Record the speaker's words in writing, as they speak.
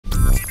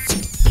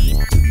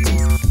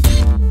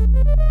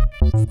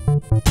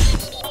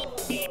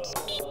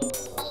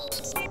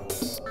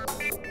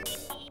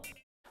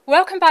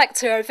Welcome back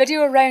to our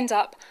video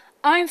roundup.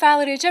 I'm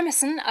Valerie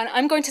Jimison and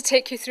I'm going to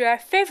take you through our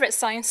favourite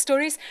science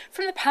stories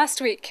from the past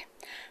week.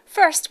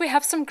 First, we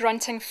have some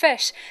grunting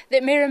fish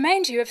that may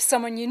remind you of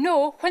someone you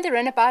know when they're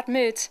in a bad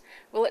mood.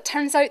 Well, it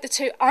turns out the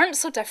two aren't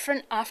so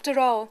different after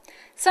all.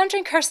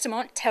 Sandrine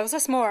Kirstemont tells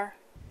us more.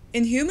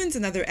 In humans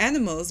and other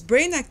animals,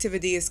 brain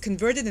activity is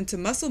converted into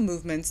muscle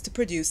movements to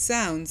produce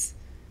sounds.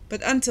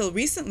 But until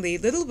recently,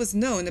 little was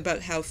known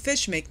about how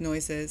fish make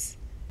noises.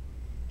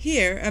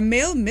 Here, a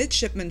male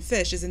midshipman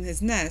fish is in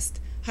his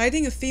nest,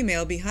 hiding a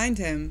female behind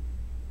him.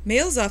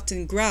 Males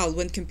often growl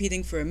when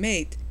competing for a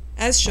mate,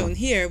 as shown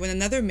here when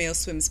another male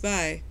swims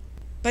by.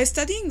 By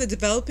studying the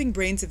developing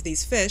brains of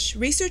these fish,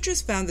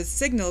 researchers found that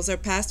signals are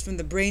passed from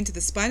the brain to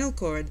the spinal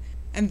cord,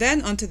 and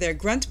then onto their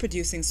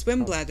grunt-producing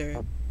swim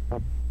bladder.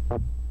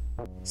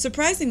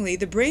 Surprisingly,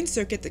 the brain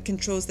circuit that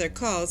controls their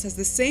calls has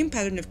the same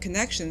pattern of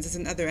connections as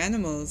in other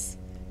animals.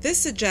 This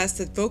suggests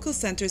that vocal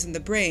centers in the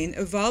brain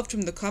evolved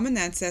from the common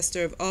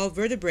ancestor of all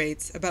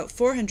vertebrates about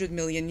 400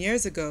 million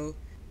years ago.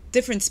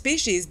 Different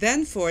species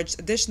then forged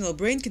additional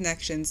brain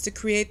connections to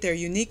create their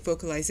unique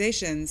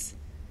vocalizations.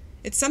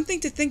 It's something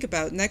to think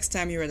about next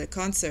time you're at a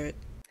concert.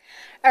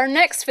 Our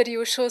next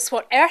video shows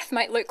what Earth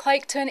might look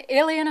like to an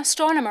alien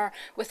astronomer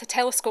with a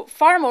telescope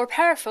far more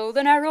powerful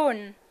than our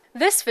own.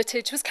 This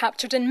footage was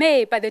captured in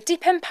May by the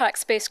Deep Impact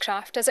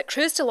spacecraft as it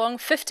cruised along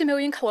 50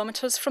 million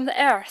kilometres from the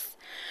Earth.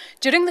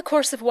 During the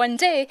course of one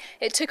day,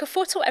 it took a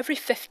photo every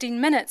 15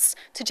 minutes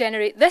to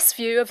generate this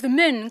view of the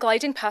Moon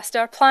gliding past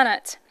our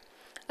planet.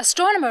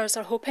 Astronomers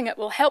are hoping it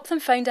will help them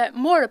find out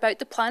more about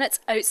the planets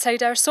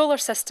outside our solar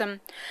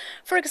system.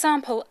 For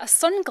example, a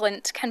sun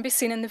glint can be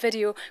seen in the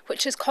video,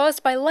 which is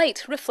caused by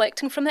light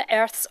reflecting from the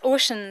Earth's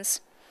oceans.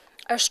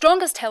 Our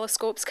strongest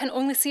telescopes can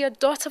only see a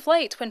dot of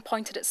light when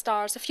pointed at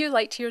stars a few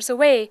light years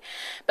away,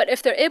 but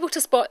if they're able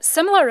to spot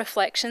similar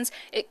reflections,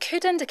 it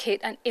could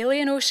indicate an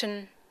alien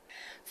ocean.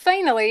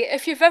 Finally,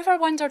 if you've ever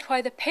wondered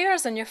why the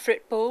pears in your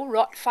fruit bowl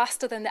rot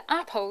faster than the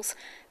apples,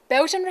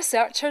 Belgian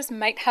researchers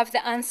might have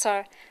the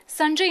answer.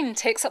 Sandrine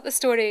takes up the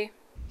story.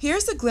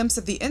 Here's a glimpse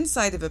of the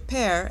inside of a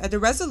pear at a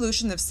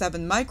resolution of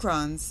 7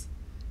 microns.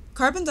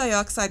 Carbon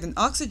dioxide and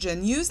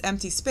oxygen use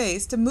empty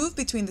space to move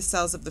between the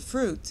cells of the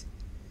fruit.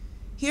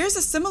 Here's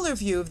a similar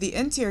view of the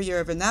interior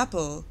of an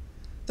apple.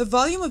 The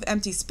volume of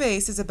empty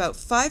space is about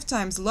 5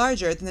 times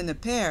larger than in a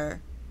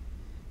pear.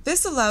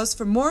 This allows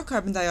for more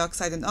carbon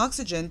dioxide and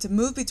oxygen to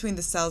move between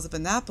the cells of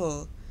an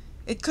apple.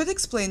 It could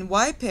explain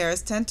why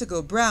pears tend to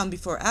go brown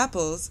before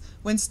apples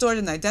when stored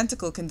in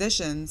identical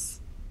conditions.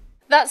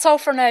 That's all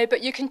for now,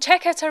 but you can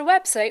check out our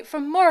website for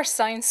more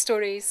science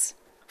stories.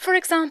 For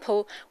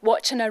example,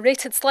 watch a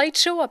narrated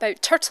slideshow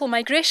about turtle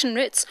migration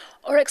routes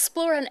or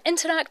explore an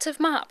interactive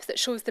map that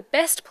shows the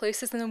best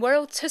places in the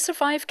world to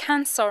survive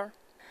cancer.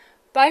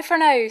 Bye for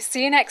now,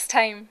 see you next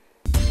time.